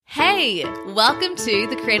Hey, welcome to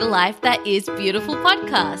the Create a Life That Is Beautiful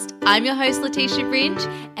podcast. I'm your host, Letitia Ringe,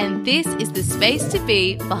 and this is the space to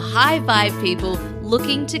be for high vibe people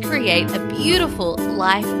looking to create a beautiful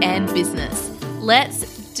life and business.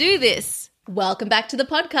 Let's do this. Welcome back to the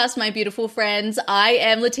podcast, my beautiful friends. I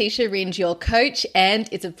am Letitia Ringe, your coach, and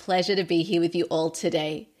it's a pleasure to be here with you all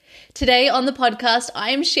today. Today on the podcast, I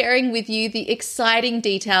am sharing with you the exciting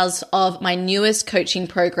details of my newest coaching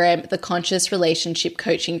program, the Conscious Relationship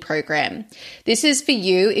Coaching Program. This is for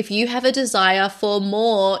you if you have a desire for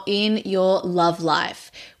more in your love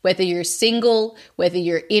life. Whether you're single, whether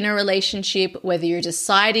you're in a relationship, whether you're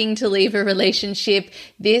deciding to leave a relationship,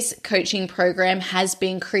 this coaching program has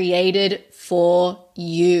been created for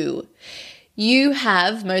you. You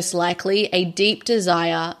have most likely a deep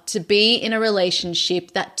desire to be in a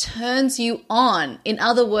relationship that turns you on. In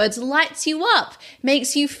other words, lights you up,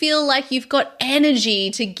 makes you feel like you've got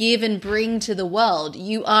energy to give and bring to the world.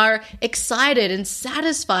 You are excited and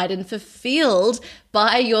satisfied and fulfilled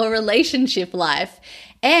by your relationship life.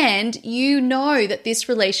 And you know that this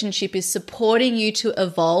relationship is supporting you to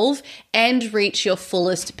evolve and reach your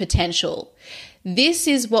fullest potential. This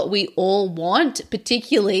is what we all want,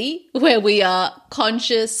 particularly where we are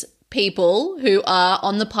conscious people who are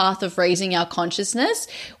on the path of raising our consciousness.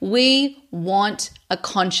 We want a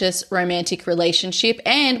conscious romantic relationship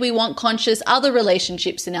and we want conscious other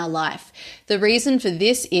relationships in our life. The reason for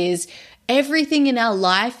this is everything in our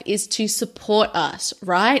life is to support us,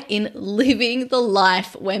 right? In living the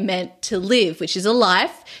life we're meant to live, which is a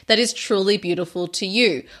life that is truly beautiful to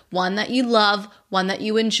you. One that you love, one that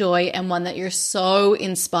you enjoy, and one that you're so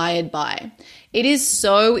inspired by. It is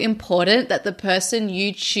so important that the person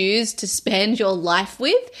you choose to spend your life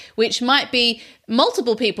with, which might be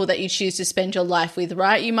multiple people that you choose to spend your life with,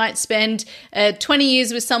 right? You might spend 20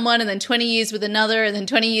 years with someone and then 20 years with another and then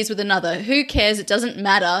 20 years with another. Who cares? It doesn't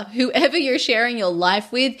matter. Whoever you're sharing your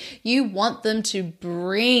life with, you want them to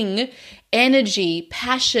bring energy,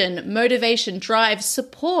 passion, motivation, drive,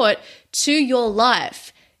 support to your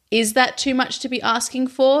life. Is that too much to be asking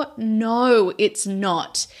for? No, it's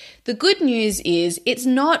not. The good news is it's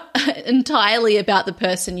not entirely about the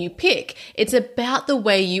person you pick. It's about the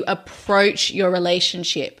way you approach your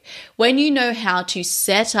relationship. When you know how to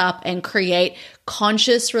set up and create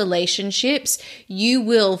conscious relationships, you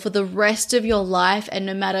will, for the rest of your life, and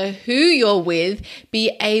no matter who you're with,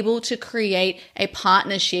 be able to create a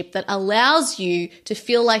partnership that allows you to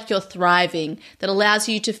feel like you're thriving, that allows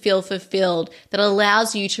you to feel fulfilled, that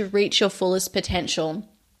allows you to reach your fullest potential.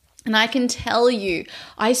 And I can tell you,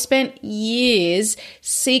 I spent years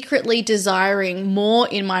secretly desiring more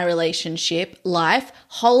in my relationship life,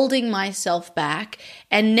 holding myself back.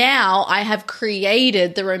 And now I have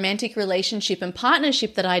created the romantic relationship and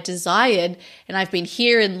partnership that I desired. And I've been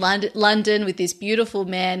here in London with this beautiful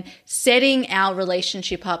man, setting our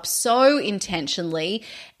relationship up so intentionally.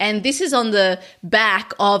 And this is on the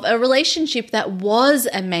back of a relationship that was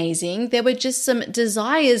amazing. There were just some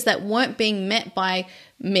desires that weren't being met by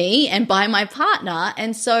me and by my partner.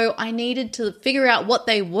 And so I needed to figure out what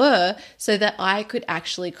they were so that I could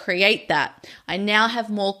actually create that. I now have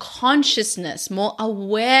more consciousness, more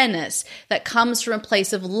awareness that comes from a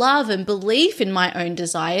place of love and belief in my own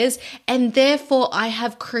desires. And therefore I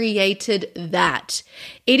have created that.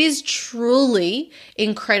 It is truly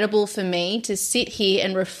incredible for me to sit here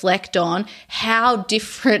and reflect on how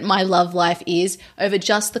different my love life is over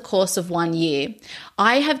just the course of 1 year.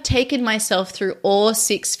 I have taken myself through all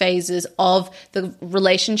 6 phases of the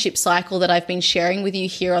relationship cycle that I've been sharing with you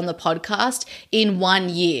here on the podcast in 1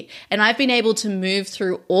 year. And I've been able to move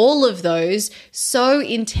through all of those so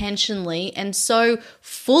intentionally and so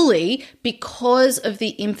fully because of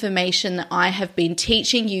the information that I have been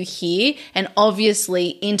teaching you here and obviously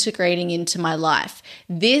integrating into my life.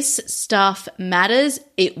 This stuff matters,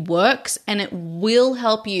 it works, and it will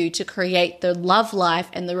help you to create the love life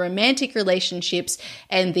and the romantic relationships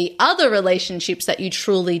and the other relationships that you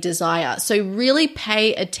truly desire. So really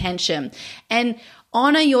pay attention and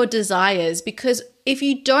honor your desires, because if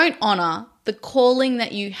you don't honor the calling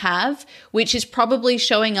that you have, which is probably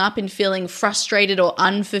showing up in feeling frustrated or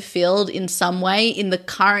unfulfilled in some way in the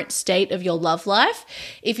current state of your love life,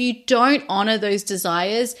 if you don't honor those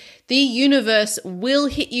desires, the universe will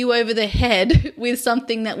hit you over the head with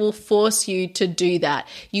something that will force you to do that.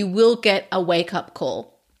 You will get a wake-up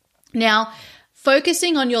call. Now,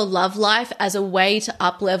 focusing on your love life as a way to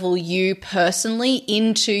up-level you personally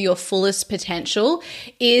into your fullest potential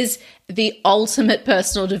is the ultimate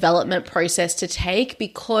personal development process to take,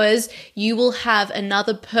 because you will have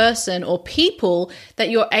another person or people that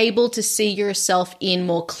you're able to see yourself in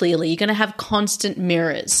more clearly. You're going to have constant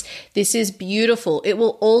mirrors. This is beautiful. It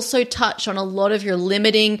will also touch on a lot of your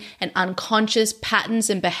limiting and unconscious patterns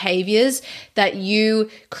and behaviors that you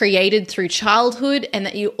created through childhood and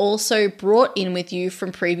that you also brought in with you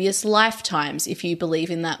from previous lifetimes, if you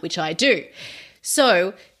believe in that, which I do.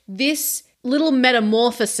 So this little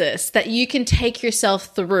metamorphosis that you can take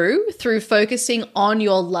yourself through focusing on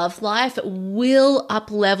your love life will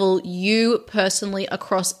up-level you personally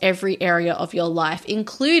across every area of your life,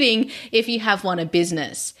 including if you have a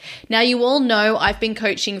business. Now, you all know I've been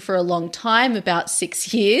coaching for a long time, about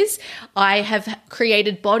 6 years. I have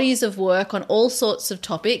created bodies of work on all sorts of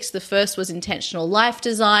topics. The first was intentional life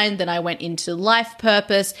design. Then I went into life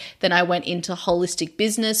purpose. Then I went into holistic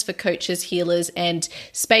business for coaches, healers, and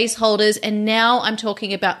space holders. And now I'm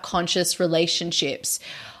talking about conscious relationships.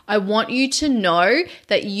 I want you to know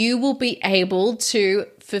that you will be able to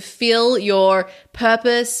fulfill your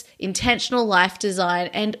purpose, intentional life design,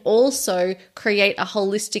 and also create a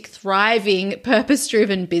holistic, thriving,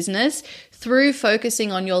 purpose-driven business through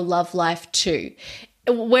focusing on your love life too.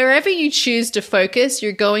 Wherever you choose to focus,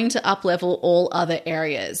 you're going to up-level all other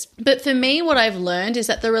areas. But for me, what I've learned is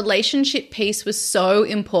that the relationship piece was so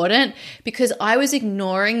important because I was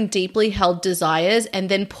ignoring deeply held desires and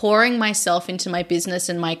then pouring myself into my business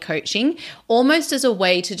and my coaching almost as a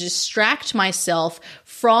way to distract myself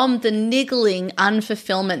from the niggling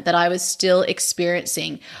unfulfillment that I was still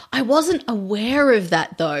experiencing. I wasn't aware of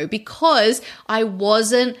that though, because I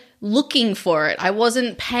wasn't looking for it. I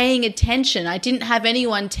wasn't paying attention. I didn't have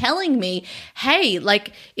anyone telling me, hey,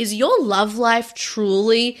 is your love life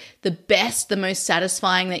truly the best, the most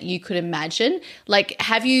satisfying that you could imagine?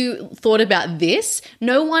 Have you thought about this?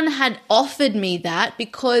 No one had offered me that,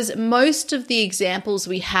 because most of the examples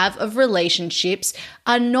we have of relationships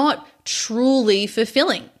are not truly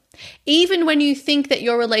fulfilling. Even when you think that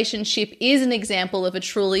your relationship is an example of a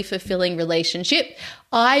truly fulfilling relationship,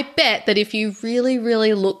 I bet that if you really,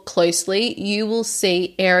 really look closely, you will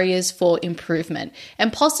see areas for improvement,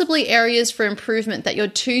 and possibly areas for improvement that you're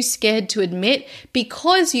too scared to admit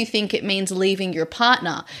because you think it means leaving your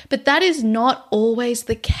partner. But that is not always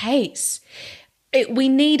the case. We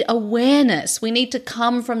need awareness. We need to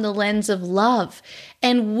come from the lens of love.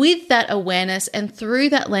 And with that awareness and through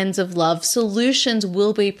that lens of love, solutions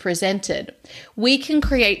will be presented. We can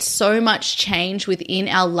create so much change within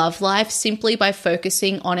our love life simply by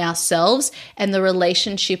focusing on ourselves and the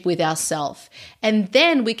relationship with ourselves. And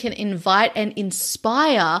then we can invite and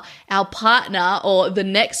inspire our partner or the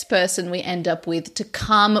next person we end up with to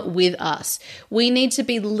come with us. We need to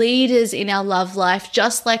be leaders in our love life,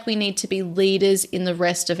 just like we need to be leaders in the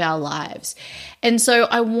rest of our lives. And so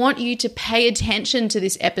I want you to pay attention to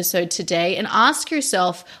this episode today and ask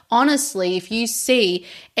yourself, honestly, if you see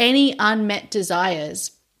any unmet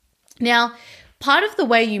desires. Now, part of the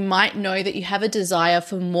way you might know that you have a desire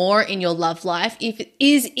for more in your love life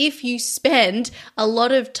is if you spend a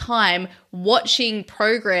lot of time watching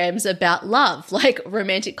programs about love, like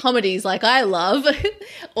romantic comedies like I love,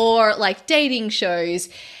 or like dating shows.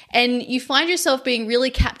 And you find yourself being really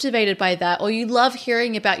captivated by that, or you love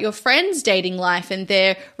hearing about your friends' dating life and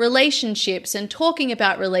their relationships and talking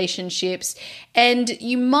about relationships. And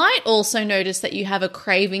you might also notice that you have a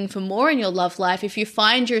craving for more in your love life if you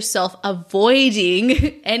find yourself avoiding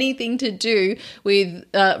anything to do with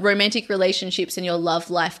romantic relationships in your love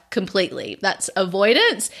life completely. That's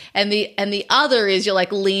avoidance. And the other is you're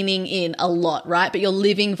leaning in a lot, right? But you're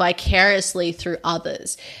living vicariously through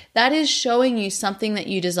others. That is showing you something that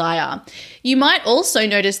you desire. You might also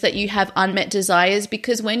notice that you have unmet desires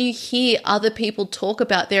because when you hear other people talk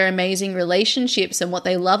about their amazing relationships and what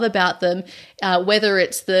they love about them, whether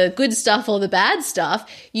it's the good stuff or the bad stuff,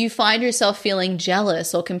 you find yourself feeling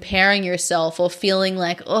jealous or comparing yourself or feeling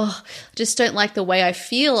like, oh, I just don't like the way I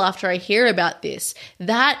feel after I hear about this.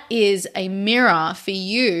 That is a mirror for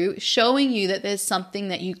you showing you that there's something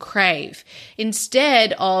that you crave.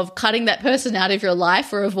 Instead of cutting that person out of your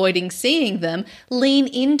life or avoiding seeing them, lean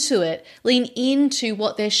into it. Lean into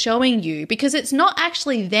what they're showing you, because it's not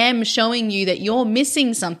actually them showing you that you're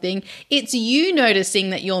missing something. It's you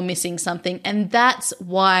noticing that you're missing something, and that's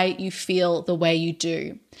why you feel the way you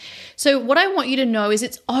do. So what I want you to know is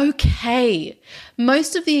it's okay.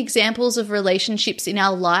 Most of the examples of relationships in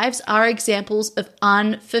our lives are examples of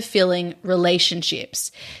unfulfilling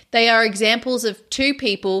relationships. They are examples of two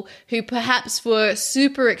people who perhaps were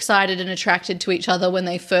super excited and attracted to each other when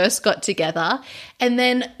they first got together and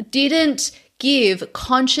then didn't give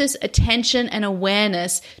conscious attention and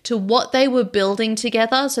awareness to what they were building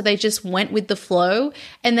together. So they just went with the flow.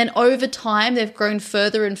 And then over time, they've grown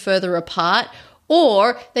further and further apart,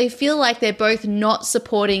 or they feel like they're both not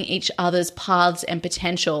supporting each other's paths and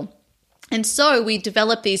potential. And so we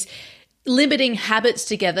develop these limiting habits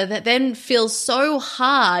together that then feel so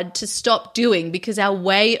hard to stop doing because our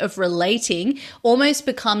way of relating almost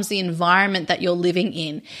becomes the environment that you're living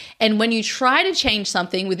in. And when you try to change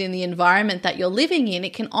something within the environment that you're living in,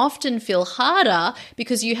 it can often feel harder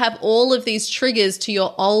because you have all of these triggers to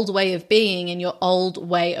your old way of being and your old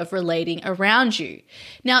way of relating around you.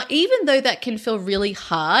 Now, even though that can feel really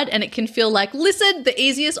hard and it can feel like, listen, the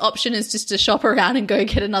easiest option is just to shop around and go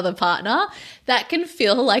get another partner, that can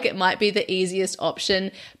feel like it might be the easiest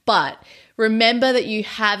option. But remember that you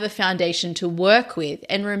have a foundation to work with.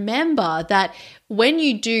 And remember that when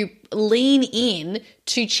you do lean in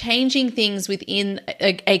to changing things within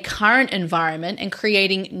a current environment and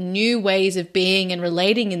creating new ways of being and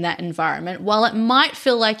relating in that environment, while it might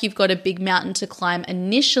feel like you've got a big mountain to climb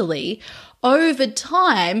initially, over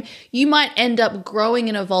time, you might end up growing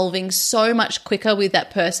and evolving so much quicker with that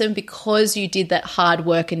person because you did that hard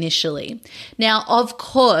work initially. Now, of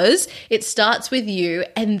course, it starts with you,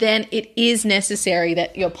 and then it is necessary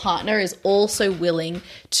that your partner is also willing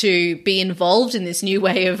to be involved in this new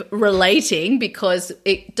way of relating because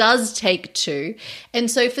it does take two. And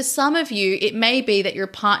so for some of you, it may be that your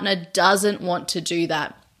partner doesn't want to do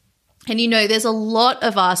that. And there's a lot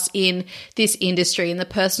of us in this industry, in the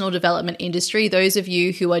personal development industry, those of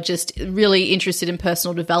you who are just really interested in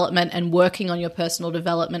personal development and working on your personal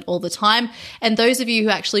development all the time, and those of you who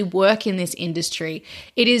actually work in this industry,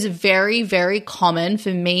 it is very, very common for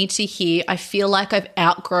me to hear, I feel like I've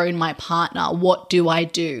outgrown my partner. What do I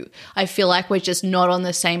do? I feel like we're just not on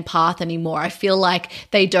the same path anymore. I feel like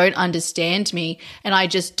they don't understand me and I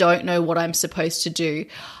just don't know what I'm supposed to do.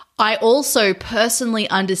 I also personally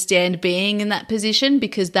understand being in that position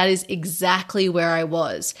because that is exactly where I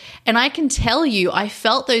was. And I can tell you, I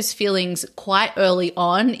felt those feelings quite early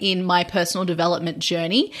on in my personal development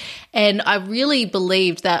journey. And I really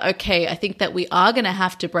believed that, okay, I think that we are going to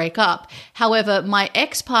have to break up. However, my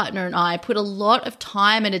ex-partner and I put a lot of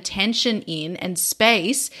time and attention in and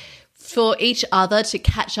space for each other to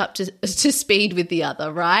catch up to speed with the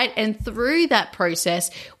other, right? And through that process,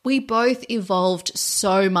 we both evolved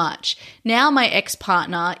so much. Now my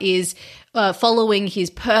ex-partner is following his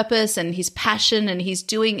purpose and his passion, and he's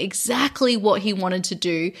doing exactly what he wanted to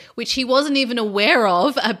do, which he wasn't even aware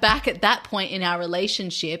of back at that point in our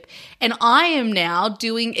relationship. And I am now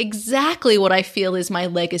doing exactly what I feel is my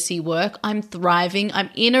legacy work. I'm thriving. I'm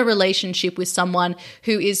in a relationship with someone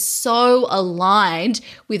who is so aligned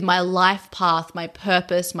with my life path, my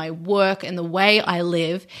purpose, my work, and the way I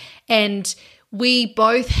live. And we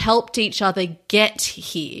both helped each other get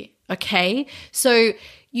here, okay? So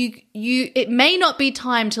it may not be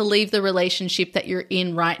time to leave the relationship that you're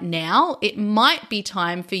in right now. It might be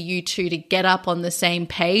time for you two to get up on the same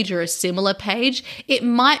page or a similar page. It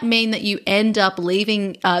might mean that you end up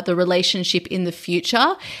leaving the relationship in the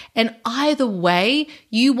future. And either way,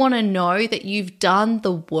 you want to know that you've done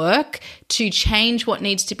the work to change what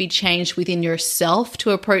needs to be changed within yourself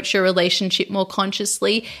to approach your relationship more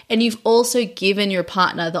consciously. And you've also given your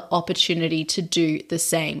partner the opportunity to do the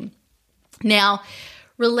same. Now,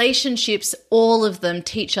 relationships, all of them,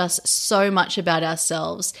 teach us so much about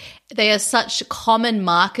ourselves. They are such common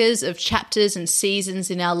markers of chapters and seasons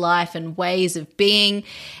in our life and ways of being.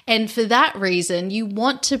 And for that reason, you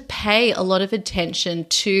want to pay a lot of attention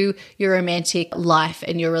to your romantic life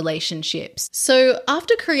and your relationships. So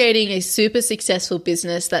after creating a super successful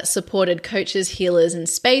business that supported coaches, healers, and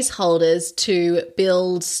space holders to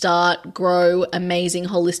build, start, grow amazing,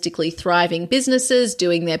 holistically thriving businesses,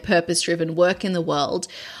 doing their purpose-driven work in the world,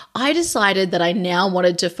 I decided that I now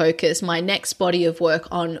wanted to focus my next body of work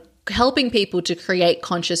on helping people to create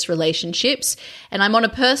conscious relationships. And I'm on a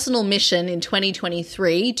personal mission in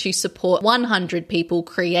 2023 to support 100 people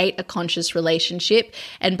create a conscious relationship.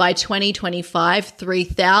 And by 2025,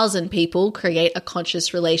 3,000 people create a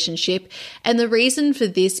conscious relationship. And the reason for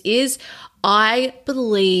this is I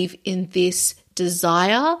believe in this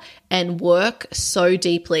desire and work so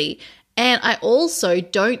deeply. And I also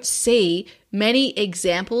don't see many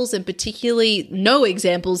examples, and particularly no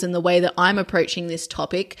examples in the way that I'm approaching this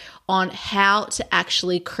topic on how to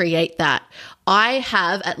actually create that. I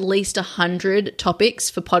have at least 100 topics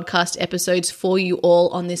for podcast episodes for you all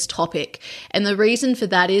on this topic. And the reason for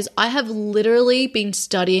that is I have literally been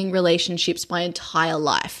studying relationships my entire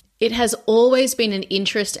life. It has always been an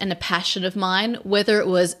interest and a passion of mine, whether it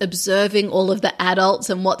was observing all of the adults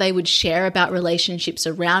and what they would share about relationships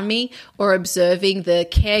around me, or observing the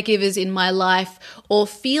caregivers in my life, or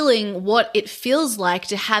feeling what it feels like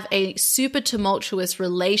to have a super tumultuous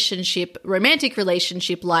romantic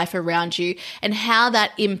relationship life around you, and how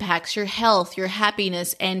that impacts your health, your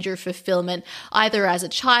happiness, and your fulfillment, either as a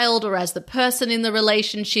child or as the person in the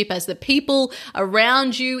relationship, as the people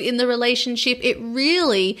around you in the relationship. It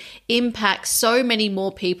really impacts so many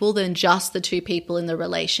more people than just the two people in the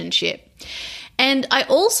relationship. And I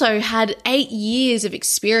also had 8 years of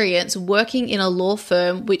experience working in a law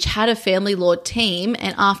firm which had a family law team.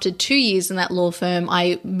 And after 2 years in that law firm,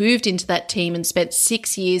 I moved into that team and spent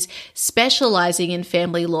 6 years specializing in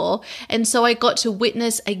family law. And so I got to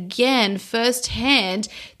witness again firsthand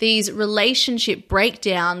these relationship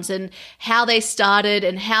breakdowns and how they started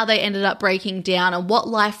and how they ended up breaking down, and what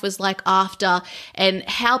life was like after, and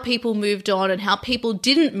how people moved on and how people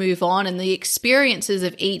didn't move on, and the experiences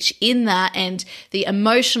of each in that, and the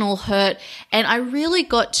emotional hurt. And I really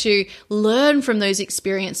got to learn from those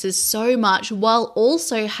experiences so much, while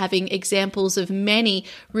also having examples of many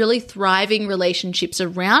really thriving relationships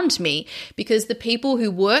around me, because the people who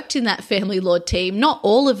worked in that family law team, not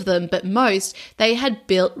all of them, but most, they had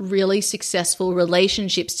built really successful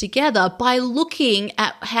relationships together by looking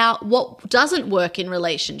at what doesn't work in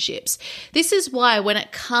relationships. This is why when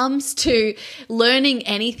it comes to learning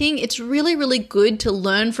anything, it's really, really good to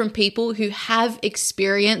learn from people who have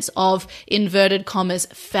experience of inverted commas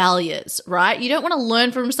failures, right? You don't want to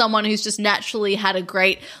learn from someone who's just naturally had a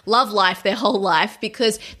great love life their whole life,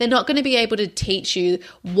 because they're not going to be able to teach you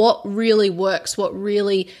what really works, what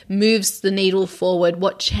really moves the needle forward,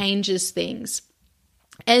 what changes things.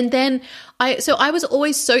 And then I was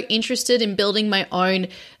always so interested in building my own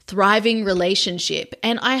thriving relationship.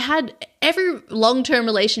 And every long-term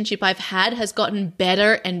relationship I've had has gotten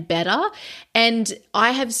better and better. And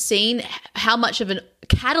I have seen how much of an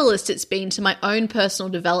catalyst it's been to my own personal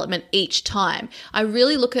development each time. I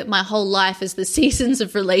really look at my whole life as the seasons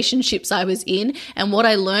of relationships I was in, and what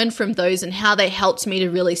I learned from those, and how they helped me to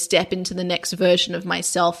really step into the next version of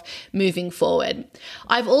myself moving forward.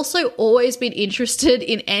 I've also always been interested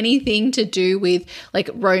in anything to do with like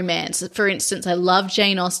romance. For instance, I love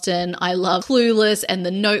Jane Austen, I love Clueless and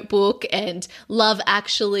The Notebook, and Love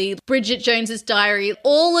Actually, Bridget Jones's Diary,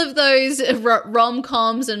 all of those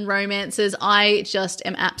rom-coms and romances I just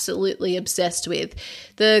am absolutely obsessed with.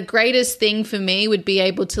 The greatest thing for me would be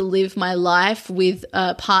able to live my life with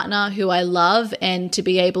a partner who I love, and to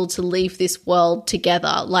be able to leave this world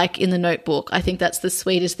together, like in The Notebook. I think that's the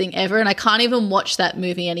sweetest thing ever, and I can't even watch that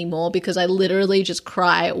movie anymore because I literally just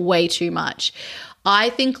cry way too much.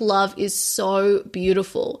 I think love is so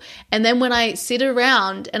beautiful. And then when I sit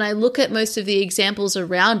around and I look at most of the examples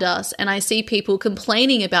around us, and I see people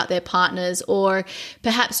complaining about their partners, or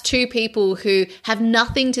perhaps two people who have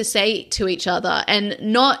nothing to say to each other, and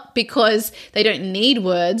not because they don't need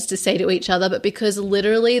words to say to each other, but because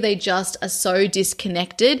literally they just are so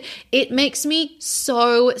disconnected, it makes me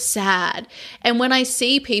so sad. And when I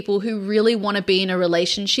see people who really want to be in a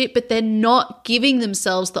relationship, but they're not giving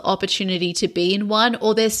themselves the opportunity to be in one,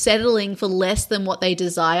 or they're settling for less than what they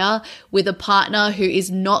desire with a partner who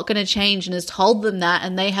is not going to change and has told them that,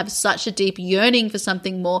 and they have such a deep yearning for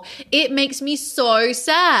something more, it makes me so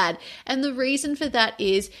sad. And the reason for that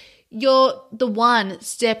is you're the one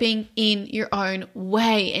stepping in your own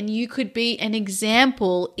way, and you could be an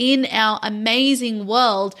example in our amazing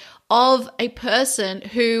world of a person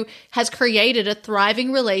who has created a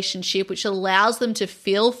thriving relationship which allows them to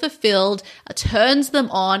feel fulfilled, turns them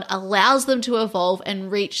on, allows them to evolve and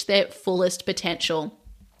reach their fullest potential.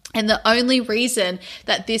 And the only reason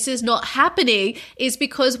that this is not happening is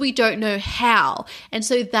because we don't know how. And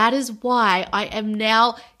so that is why I am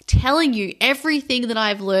now telling you everything that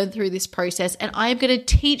I've learned through this process, and I am going to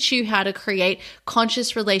teach you how to create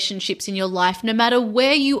conscious relationships in your life, no matter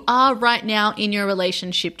where you are right now in your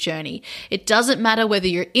relationship journey. It doesn't matter whether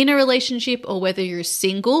you're in a relationship or whether you're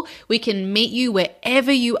single. We can meet you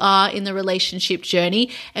wherever you are in the relationship journey,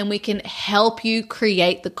 and we can help you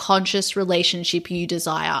create the conscious relationship you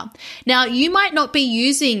desire. Now, you might not be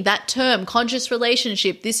using that term, conscious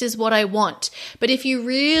relationship, this is what I want, but if you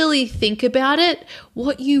really think about it,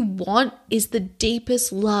 What you want is the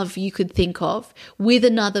deepest love you could think of with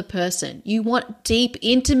another person. You want deep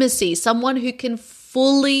intimacy, someone who can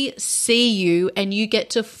fully see you and you get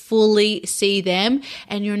to fully see them,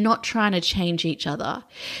 and you're not trying to change each other.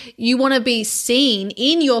 You want to be seen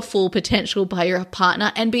in your full potential by your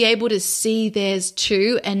partner and be able to see theirs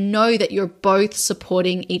too, and know that you're both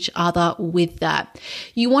supporting each other with that.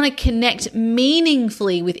 You want to connect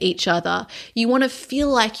meaningfully with each other. You want to feel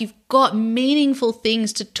like you've got meaningful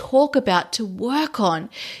things to talk about, to work on.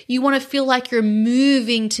 You want to feel like you're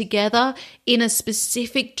moving together in a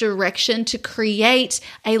specific direction to create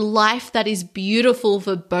a life that is beautiful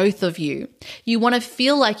for both of you. You want to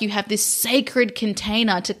feel like you have this sacred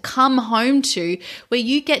container to come home to, where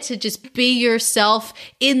you get to just be yourself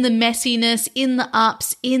in the messiness, in the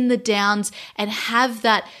ups, in the downs, and have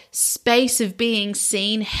that space of being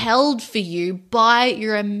seen, held for you by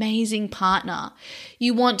your amazing partner.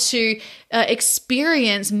 You want to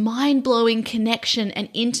experience mind-blowing connection and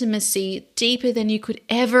intimacy deeper than you could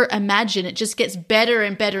ever imagine. It just gets better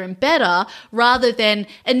and better and better, rather than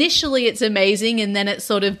initially it's amazing and then it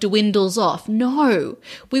sort of dwindles off. No,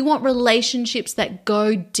 we want relationships that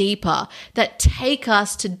go deeper, that take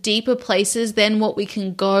us to deeper places than what we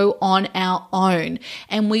can go on our own.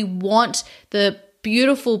 And we want the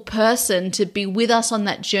beautiful person to be with us on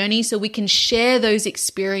that journey so we can share those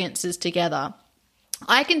experiences together.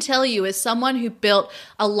 I can tell you, as someone who built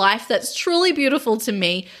a life that's truly beautiful to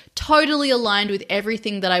me, totally aligned with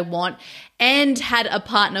everything that I want, and had a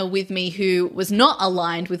partner with me who was not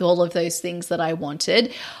aligned with all of those things that I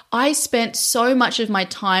wanted, I spent so much of my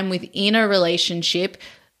time within a relationship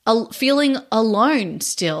feeling alone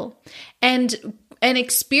still, and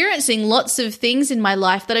experiencing lots of things in my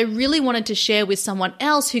life that I really wanted to share with someone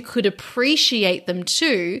else who could appreciate them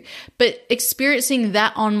too, but experiencing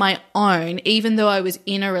that on my own, even though I was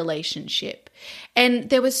in a relationship. And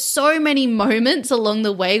there were so many moments along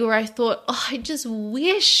the way where I thought, oh, I just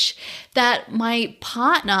wish that my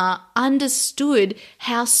partner understood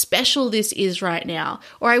how special this is right now.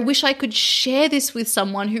 Or I wish I could share this with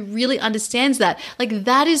someone who really understands that. Like,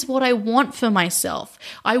 that is what I want for myself.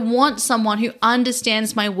 I want someone who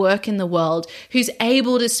understands my work in the world, who's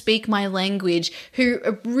able to speak my language, who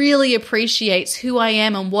really appreciates who I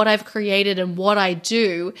am and what I've created and what I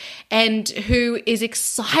do, and who is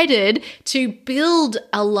excited to build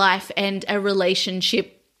a life and a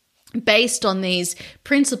relationship based on these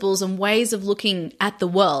principles and ways of looking at the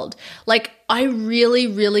world. Like, I really,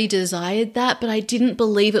 really desired that, but I didn't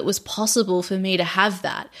believe it was possible for me to have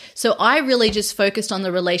that. So I really just focused on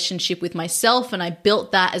the relationship with myself, and I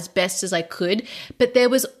built that as best as I could. But there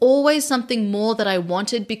was always something more that I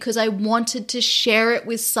wanted, because I wanted to share it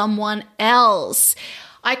with someone else.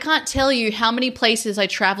 I can't tell you how many places I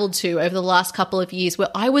traveled to over the last couple of years where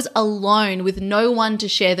I was alone with no one to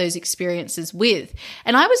share those experiences with.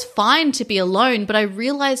 And I was fine to be alone, but I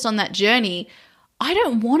realized on that journey, I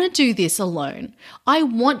don't want to do this alone. I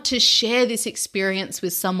want to share this experience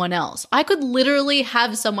with someone else. I could literally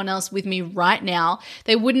have someone else with me right now.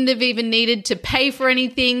 They wouldn't have even needed to pay for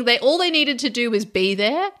anything. All they needed to do was be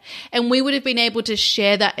there, and we would have been able to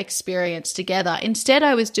share that experience together. Instead,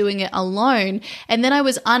 I was doing it alone, and then I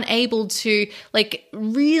was unable to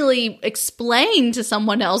really explain to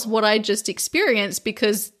someone else what I just experienced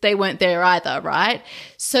because they weren't there either, right?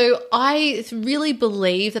 So I really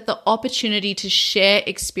believe that the opportunity to share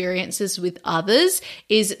experiences with others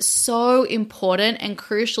is so important and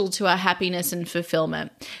crucial to our happiness and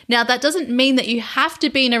fulfillment. Now, that doesn't mean that you have to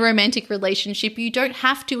be in a romantic relationship. You don't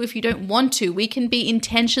have to if you don't want to. We can be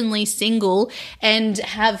intentionally single and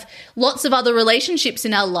have lots of other relationships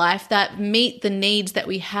in our life that meet the needs that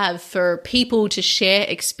we have for people to share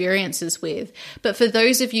experiences with. But for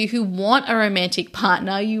those of you who want a romantic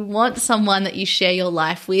partner, you want someone that you share your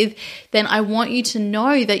life with, then I want you to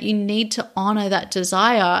know that you need to honor that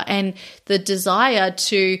desire and the desire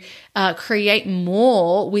to create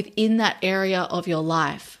more within that area of your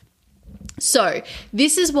life. So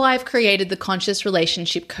this is why I've created the Conscious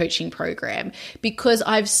Relationship Coaching Program, because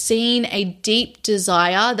I've seen a deep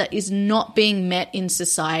desire that is not being met in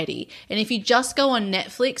society. And if you just go on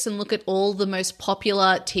Netflix and look at all the most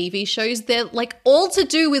popular TV shows, they're all to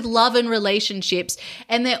do with love and relationships,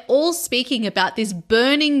 and they're all speaking about this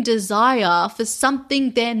burning desire for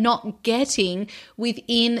something they're not getting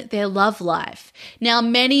within their love life. Now,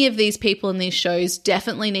 many of these people in these shows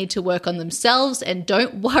definitely need to work on themselves, and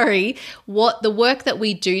don't worry, what the work that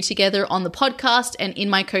we do together on the podcast and in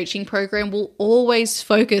my coaching program will always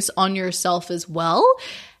focus on yourself as well.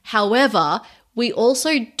 However, we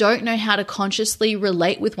also don't know how to consciously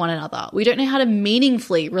relate with one another. We don't know how to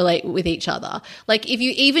meaningfully relate with each other. Like if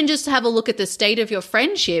you even just have a look at the state of your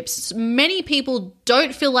friendships, many people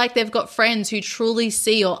don't feel like they've got friends who truly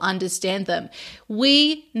see or understand them.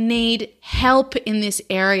 We need help in this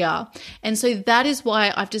area. And so that is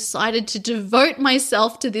why I've decided to devote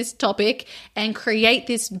myself to this topic and create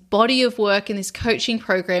this body of work and this coaching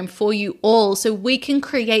program for you all so we can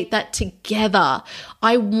create that together.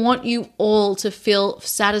 I want you all to feel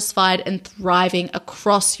satisfied and thriving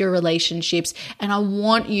across your relationships. And I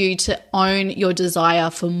want you to own your desire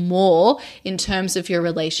for more in terms of your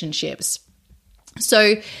relationships.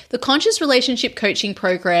 So the Conscious Relationship Coaching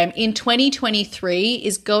Program in 2023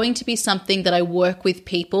 is going to be something that I work with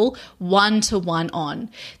people one-to-one on.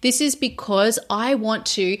 This is because I want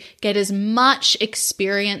to get as much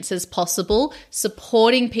experience as possible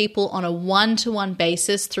supporting people on a one-to-one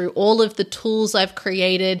basis through all of the tools I've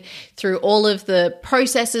created, through all of the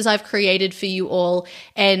processes I've created for you all,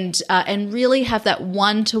 and really have that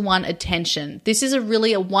one-to-one attention. This is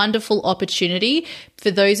a wonderful opportunity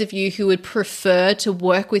for those of you who would prefer to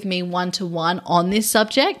work with me one-to-one on this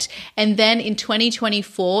subject. And then in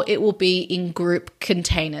 2024, it will be in group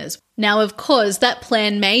containers. Now, of course, that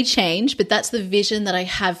plan may change, but that's the vision that I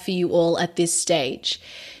have for you all at this stage.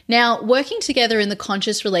 Now, working together in the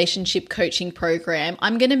Conscious Relationship Coaching Program,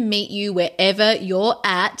 I'm going to meet you wherever you're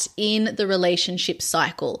at in the relationship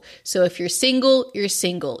cycle. So if you're single, you're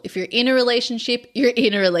single. If you're in a relationship, you're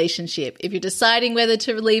in a relationship. If you're deciding whether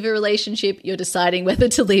to leave a relationship, you're deciding whether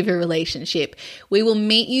to leave a relationship. We will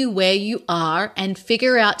meet you where you are and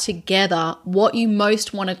figure out together what you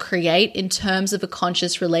most want to create in terms of a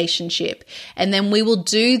conscious relationship. And then we will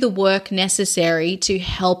do the work necessary to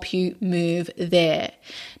help you move there.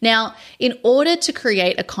 Now, in order to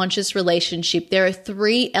create a conscious relationship, there are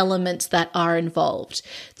 3 elements that are involved.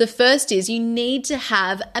 The first is you need to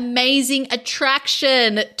have amazing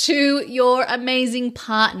attraction to your amazing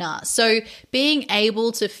partner. So being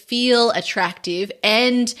able to feel attractive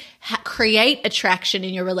and create attraction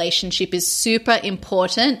in your relationship is super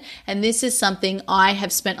important. And this is something I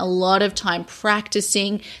have spent a lot of time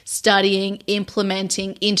practicing, studying,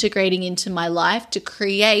 implementing, integrating into my life to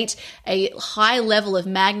create a high level of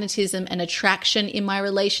magnetism and attraction in my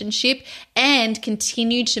relationship and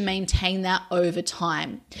continue to maintain that over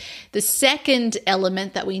time. The second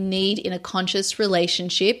element that we need in a conscious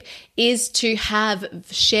relationship is to have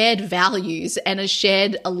shared values and a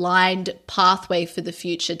shared aligned pathway for the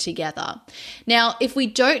future together. Now, if we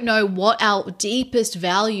don't know what our deepest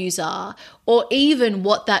values are, or even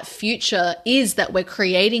what that future is that we're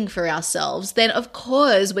creating for ourselves, then of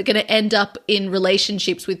course we're going to end up in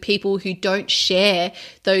relationships with people who don't share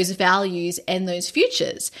those values and those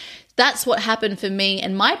futures. That's what happened for me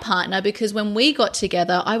and my partner, because when we got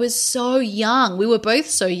together, I was so young. We were both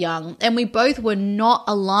so young, and we both were not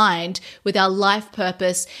aligned with our life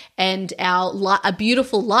purpose and a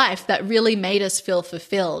beautiful life that really made us feel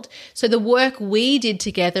fulfilled. So the work we did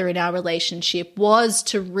together in our relationship was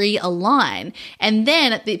to realign. And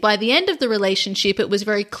then by the end of the relationship, it was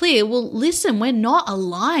very clear, well, listen, we're not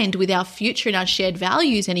aligned with our future and our shared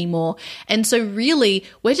values anymore. And so really,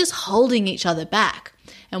 we're just holding each other back.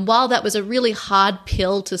 And while that was a really hard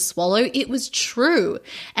pill to swallow, it was true.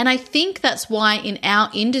 And I think that's why in our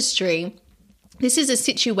industry, this is a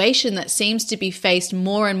situation that seems to be faced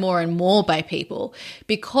more and more and more by people,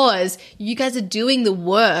 because you guys are doing the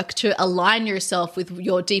work to align yourself with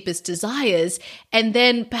your deepest desires. And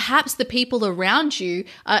then perhaps the people around you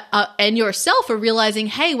and yourself are realizing,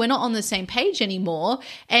 hey, we're not on the same page anymore.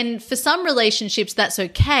 And for some relationships, that's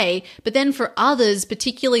okay. But then for others,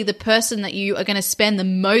 particularly the person that you are going to spend the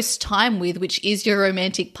most time with, which is your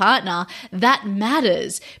romantic partner, that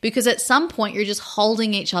matters, because at some point you're just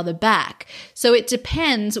holding each other back. So it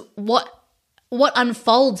depends what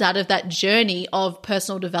unfolds out of that journey of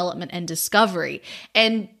personal development and discovery.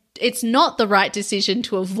 And it's not the right decision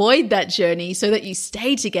to avoid that journey so that you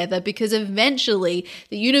stay together, because eventually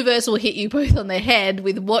the universe will hit you both on the head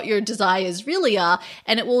with what your desires really are,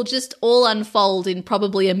 and it will just all unfold in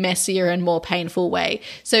probably a messier and more painful way.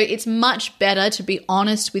 So it's much better to be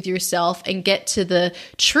honest with yourself and get to the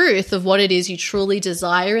truth of what it is you truly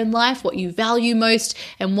desire in life, what you value most,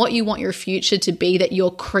 and what you want your future to be that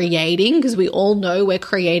you're creating, because we all know we're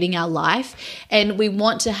creating our life, and we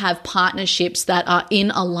want to have partnerships that are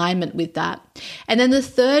in alignment with that. And then the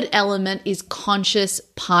third element is conscious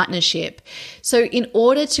partnership. So in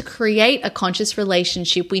order to create a conscious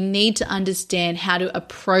relationship, we need to understand how to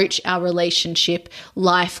approach our relationship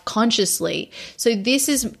life consciously. So this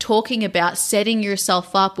is talking about setting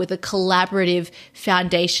yourself up with a collaborative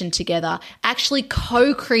foundation together, actually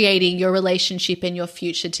co-creating your relationship and your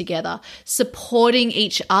future together, supporting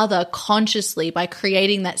each other consciously by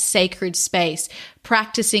creating that sacred space,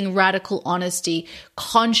 practicing radical honesty,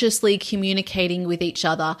 consciously communicating with each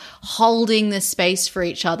other, holding the space for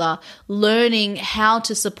each other, learning how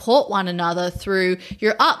to support one another through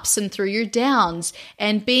your ups and through your downs,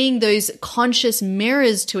 and being those conscious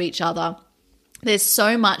mirrors to each other. There's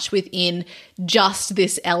so much within just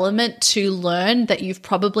this element to learn that you've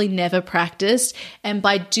probably never practiced. And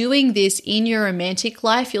by doing this in your romantic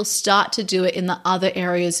life, you'll start to do it in the other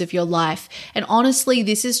areas of your life. And honestly,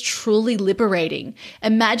 this is truly liberating.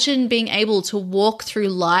 Imagine being able to walk through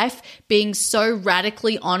life being so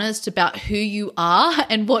radically honest about who you are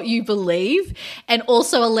and what you believe, and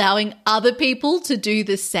also allowing other people to do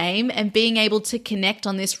the same and being able to connect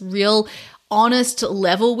on this real honest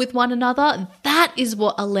level with one another. That is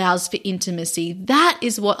what allows for intimacy. That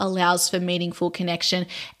is what allows for meaningful connection.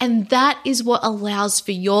 And that is what allows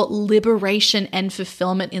for your liberation and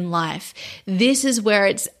fulfillment in life. This is where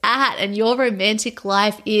it's at. And your romantic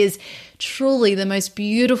life is truly the most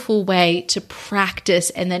beautiful way to practice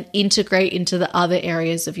and then integrate into the other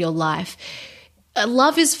areas of your life.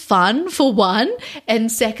 Love is fun, for one.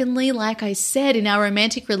 And secondly, like I said, in our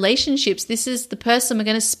romantic relationships, this is the person we're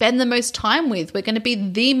going to spend the most time with. We're going to be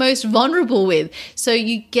the most vulnerable with. So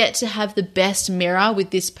you get to have the best mirror with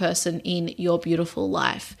this person in your beautiful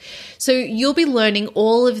life. So you'll be learning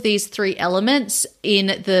all of these three elements in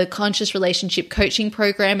the Conscious Relationship Coaching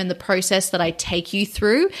Program and the process that I take you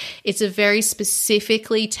through. It's a very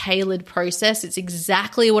specifically tailored process. It's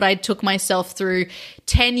exactly what I took myself through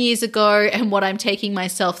 10 years ago and what I'm taking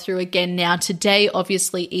myself through again now today,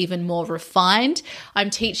 obviously even more refined. I'm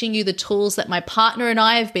teaching you the tools that my partner and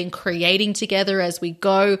I have been creating together as we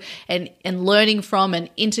go and learning from and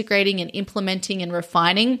integrating and implementing and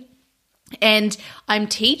refining. And I'm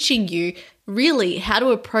teaching you really how to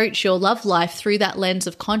approach your love life through that lens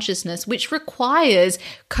of consciousness, which requires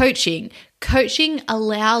coaching. Coaching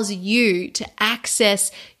allows you to access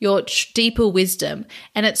your deeper wisdom,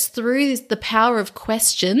 and it's through the power of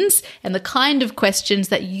questions and the kind of questions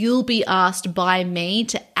that you'll be asked by me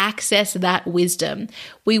to access that wisdom.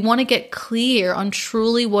 We want to get clear on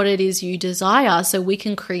truly what it is you desire so we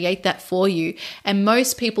can create that for you. And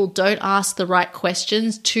most people don't ask the right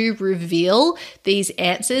questions to reveal these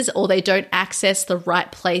answers, or they don't access the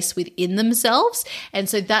right place within themselves. And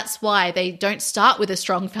so that's why they don't start with a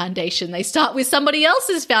strong foundation. They start with somebody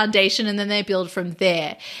else's foundation and then they build from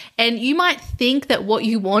there. And you might think that what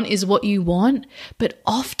you want is what you want, but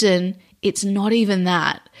often it's not even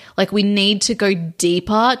that. Like, we need to go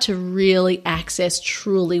deeper to really access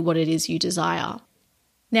truly what it is you desire.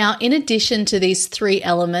 Now, in addition to these three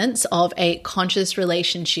elements of a conscious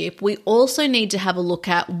relationship, we also need to have a look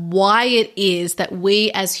at why it is that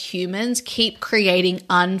we as humans keep creating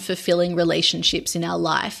unfulfilling relationships in our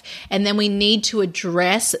life. And then we need to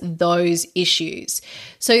address those issues.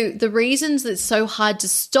 So the reasons that it's so hard to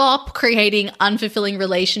stop creating unfulfilling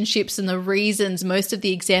relationships, and the reasons most of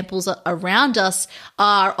the examples around us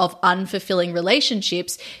are of unfulfilling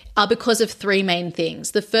relationships, are because of three main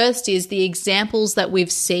things. The first is the examples that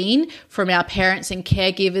we've seen from our parents and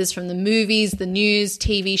caregivers, from the movies, the news,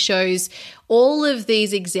 TV shows. All of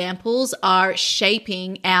these examples are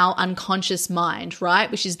shaping our unconscious mind,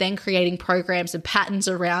 right? Which is then creating programs and patterns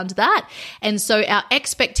around that. And so our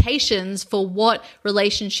expectations for what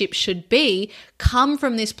relationships should be come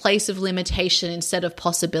from this place of limitation instead of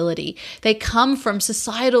possibility. They come from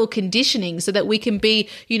societal conditioning so that we can be,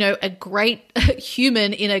 a great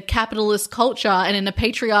human in a capitalist culture and in a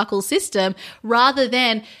patriarchal system, rather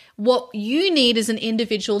than what you need as an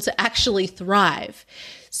individual to actually thrive.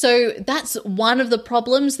 So that's one of the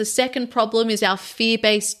problems. The second problem is our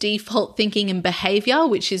fear-based default thinking and behavior,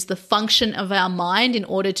 which is the function of our mind in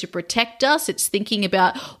order to protect us. It's thinking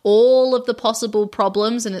about all of the possible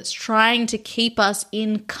problems and it's trying to keep us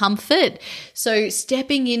in comfort. So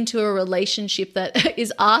stepping into a relationship that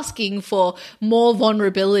is asking for more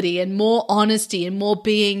vulnerability and more honesty and more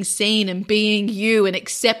being seen and being you and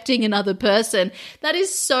accepting another person, that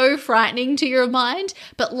is so frightening to your mind.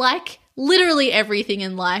 But like literally everything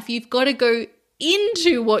in life, you've got to go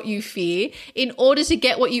into what you fear in order to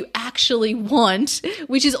get what you actually want,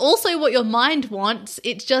 which is also what your mind wants.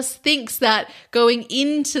 It just thinks that going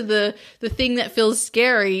into the thing that feels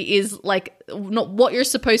scary is like what you're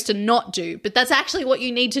supposed to not do, but that's actually what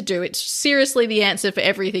you need to do. It's seriously the answer for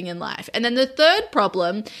everything in life. And then the third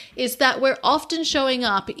problem is that we're often showing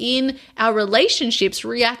up in our relationships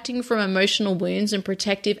reacting from emotional wounds and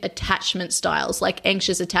protective attachment styles like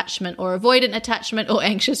anxious attachment or avoidant attachment or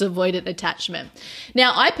anxious avoidant attachment.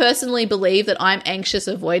 Now, I personally believe that I'm anxious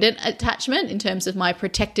avoidant attachment in terms of my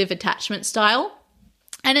protective attachment style.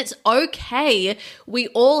 And it's okay. We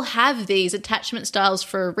all have these attachment styles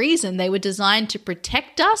for a reason. They were designed to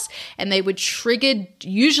protect us, and they were triggered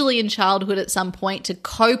usually in childhood at some point to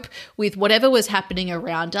cope with whatever was happening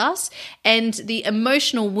around us. And the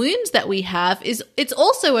emotional wounds that we have it's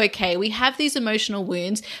also okay. We have these emotional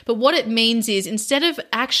wounds, but what it means is instead of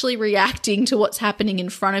actually reacting to what's happening in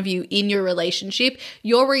front of you in your relationship,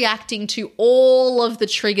 you're reacting to all of the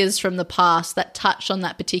triggers from the past that touch on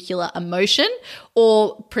that particular emotion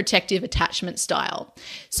or protective attachment style.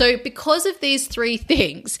 So because of these three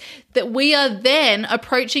things, that we are then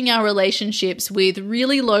approaching our relationships with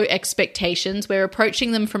really low expectations. We're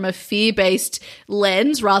approaching them from a fear-based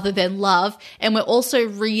lens rather than love. And we're also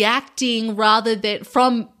reacting rather than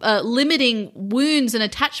from limiting wounds and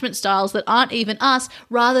attachment styles that aren't even us,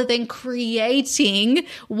 rather than creating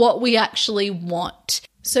what we actually want.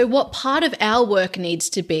 So what part of our work needs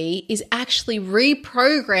to be is actually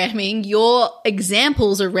reprogramming your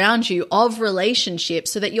examples around you of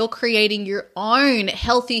relationships so that you're creating your own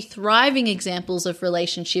healthy, thriving examples of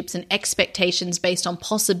relationships and expectations based on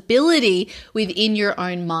possibility within your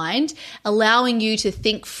own mind, allowing you to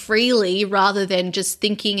think freely rather than just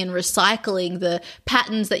thinking and recycling the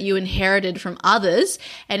patterns that you inherited from others,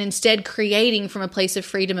 and instead creating from a place of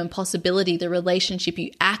freedom and possibility the relationship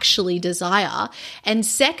you actually desire. And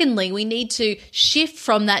secondly, we need to shift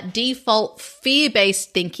from that default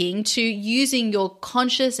fear-based thinking to using your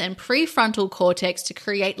conscious and prefrontal cortex to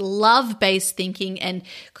create love-based thinking and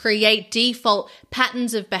create default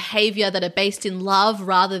patterns of behavior that are based in love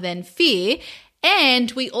rather than fear.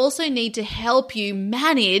 And we also need to help you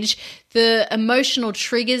manage the emotional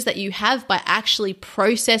triggers that you have by actually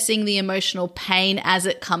processing the emotional pain as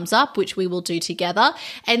it comes up, which we will do together.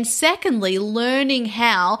 And secondly, learning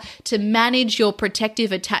how to manage your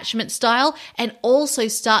protective attachment style and also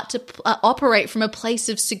start to operate from a place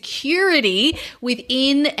of security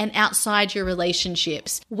within and outside your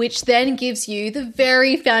relationships, which then gives you the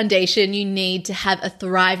very foundation you need to have a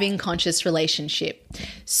thriving conscious relationship.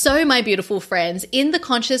 So, my beautiful friends, in the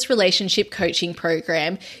Conscious Relationship Coaching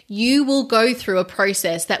Program, you will go through a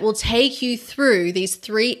process that will take you through these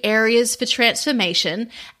 3 areas for transformation,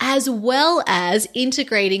 as well as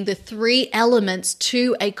integrating the 3 elements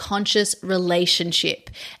to a conscious relationship.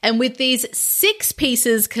 And with these 6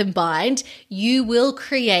 pieces combined, you will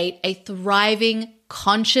create a thriving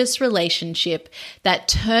conscious relationship that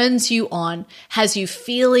turns you on, has you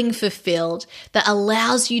feeling fulfilled, that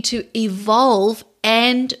allows you to evolve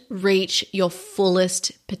and reach your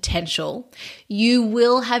fullest potential. You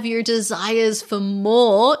will have your desires for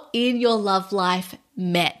more in your love life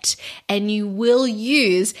met, and you will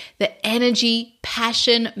use the energy,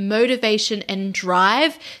 passion, motivation, and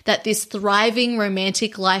drive that this thriving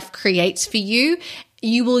romantic life creates for you.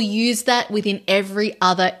 You will use that within every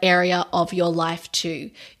other area of your life too.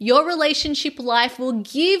 Your relationship life will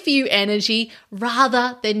give you energy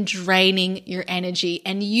rather than draining your energy,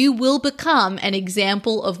 and you will become an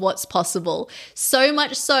example of what's possible. So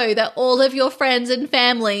much so that all of your friends and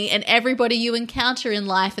family and everybody you encounter in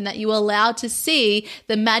life and that you allow to see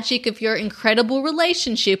the magic of your incredible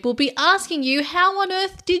relationship will be asking you, how on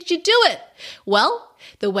earth did you do it? Well,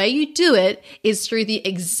 the way you do it is through the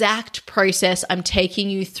exact process I'm taking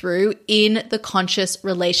you through in the Conscious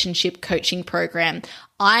Relationship Coaching Program.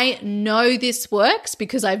 I know this works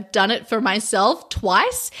because I've done it for myself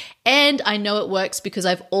twice, and I know it works because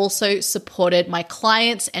I've also supported my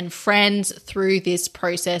clients and friends through this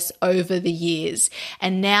process over the years.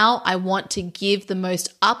 And now I want to give the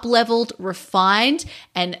most up-leveled, refined,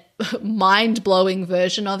 and mind-blowing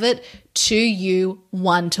version of it to you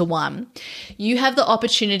one-to-one. You have the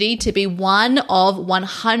opportunity to be one of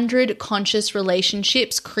 100 conscious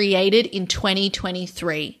relationships created in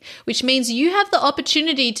 2023, which means you have the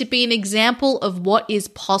opportunity to be an example of what is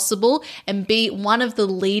possible and be one of the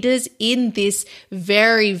leaders in this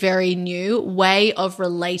very, very new way of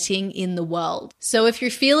relating in the world. So if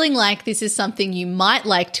you're feeling like this is something you might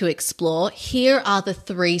like to explore, here are the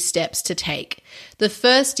 3 steps to take. The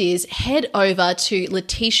first is head over to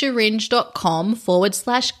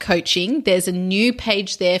letitiaringe.com/coaching. There's a new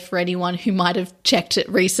page there for anyone who might have checked it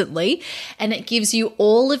recently, and it gives you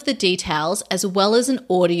all of the details as well as an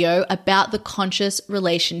audio about the Conscious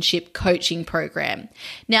Relationship Coaching Program.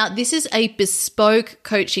 Now, this is a bespoke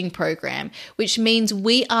coaching program, which means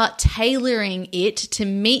we are tailoring it to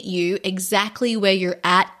meet you exactly where you're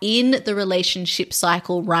at in the relationship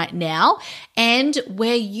cycle right now and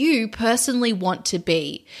where you personally want to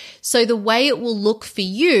be. So the way it will look for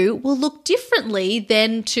you will look differently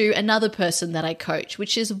than to another person that I coach,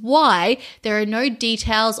 which is why there are no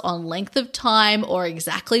details on length of time or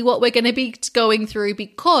exactly what we're going to be going through,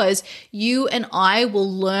 because you and I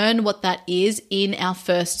will learn what that is in our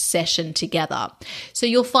first session together. So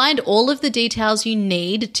you'll find all of the details you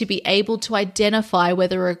need to be able to identify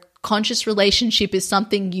whether a conscious relationship is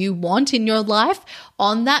something you want in your life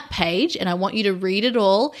on that page, and I want you to read it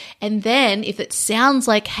all. And then if it sounds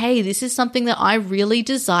like, hey, this is something that I really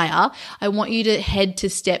desire, I want you to head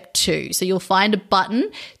to step 2. So you'll find a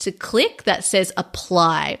button to click that says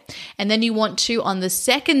apply. And then you want to, on the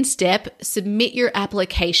second step, submit your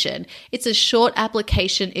application. It's a short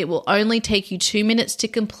application. It will only take you 2 minutes to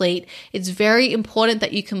complete. It's very important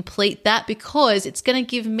that you complete that because it's going to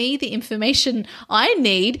give me the information I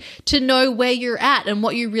need to know where you're at and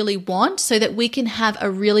what you really want so that we can have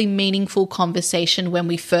a really meaningful conversation when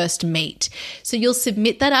we first meet. So you'll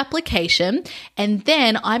submit that application, and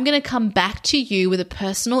then I'm going to come back to you with a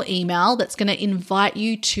personal email that's going to invite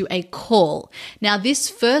you to a call. Now, this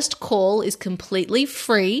first call is completely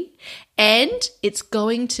free, and it's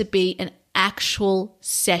going to be an actual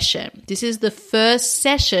session. This is the first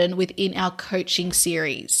session within our coaching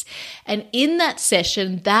series. And in that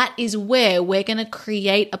session, that is where we're going to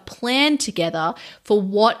create a plan together for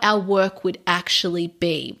what our work would actually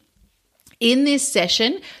be. In this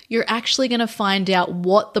session, you're actually going to find out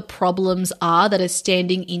what the problems are that are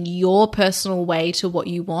standing in your personal way to what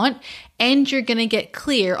you want, and you're going to get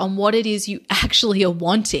clear on what it is you actually are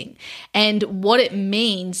wanting and what it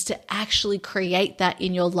means to actually create that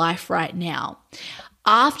in your life right now.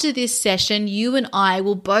 After this session, you and I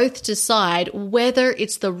will both decide whether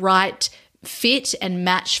it's the right fit and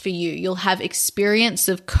match for you. You'll have experience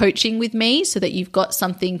of coaching with me so that you've got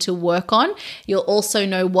something to work on. You'll also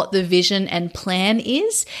know what the vision and plan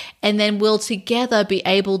is, and then we'll together be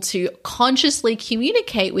able to consciously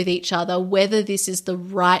communicate with each other whether this is the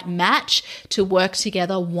right match to work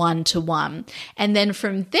together one-to-one. And then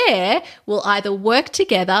from there, we'll either work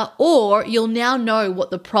together, or you'll now know what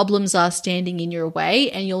the problems are standing in your way,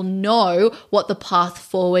 and you'll know what the path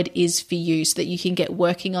forward is for you so that you can get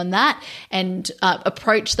working on that and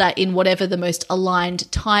approach that in whatever the most aligned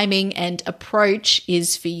timing and approach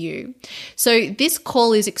is for you. So this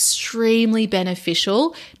call is extremely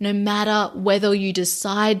beneficial no matter whether you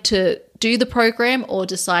decide to do the program or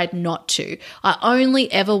decide not to. I only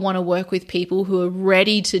ever want to work with people who are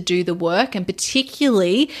ready to do the work, and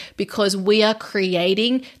particularly because we are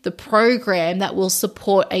creating the program that will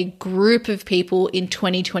support a group of people in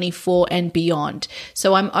 2024 and beyond.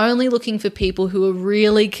 So I'm only looking for people who are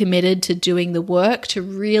really committed to doing the work, to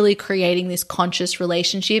really creating this conscious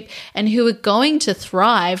relationship, and who are going to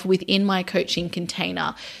thrive within my coaching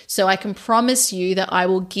container. So I can promise you that I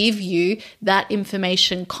will give you that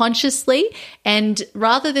information consciously. And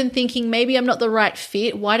rather than thinking, maybe I'm not the right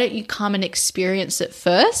fit, why don't you come and experience it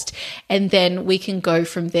first? And then we can go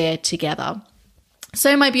from there together.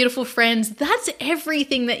 So my beautiful friends, that's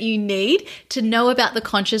everything that you need to know about the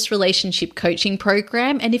Conscious Relationship Coaching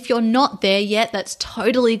Program. And if you're not there yet, that's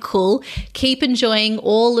totally cool. Keep enjoying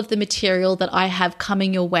all of the material that I have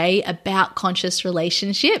coming your way about conscious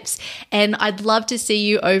relationships. And I'd love to see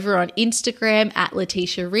you over on Instagram at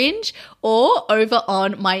Letitia Ringe, or over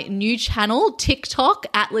on my new channel, TikTok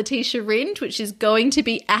at Letitia Ringe, which is going to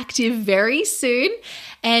be active very soon.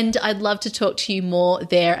 And I'd love to talk to you more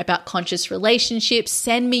there about conscious relationships.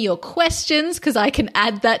 Send me your questions because I can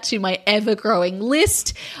add that to my ever-growing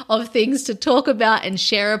list of things to talk about and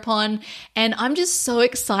share upon. And I'm just so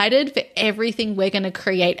excited for everything we're going to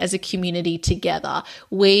create as a community together.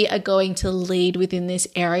 We are going to lead within this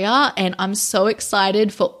area, and I'm so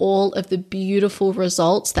excited for all of the beautiful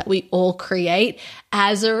results that we all create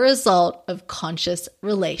as a result of conscious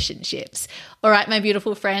relationships. All right, my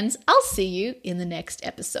beautiful friends, I'll see you in the next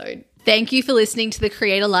episode. Thank you for listening to the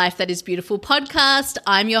Create a Life That Is Beautiful podcast.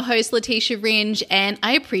 I'm your host, Letitia Ringe, and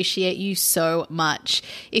I appreciate you so much.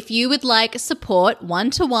 If you would like support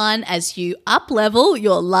one-to-one as you up-level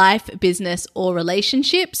your life, business, or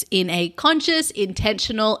relationships in a conscious,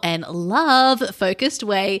 intentional, and love-focused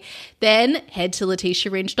way, then head to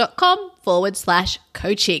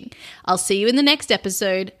letitiaringe.com/coaching. I'll see you in the next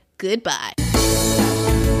episode. Goodbye.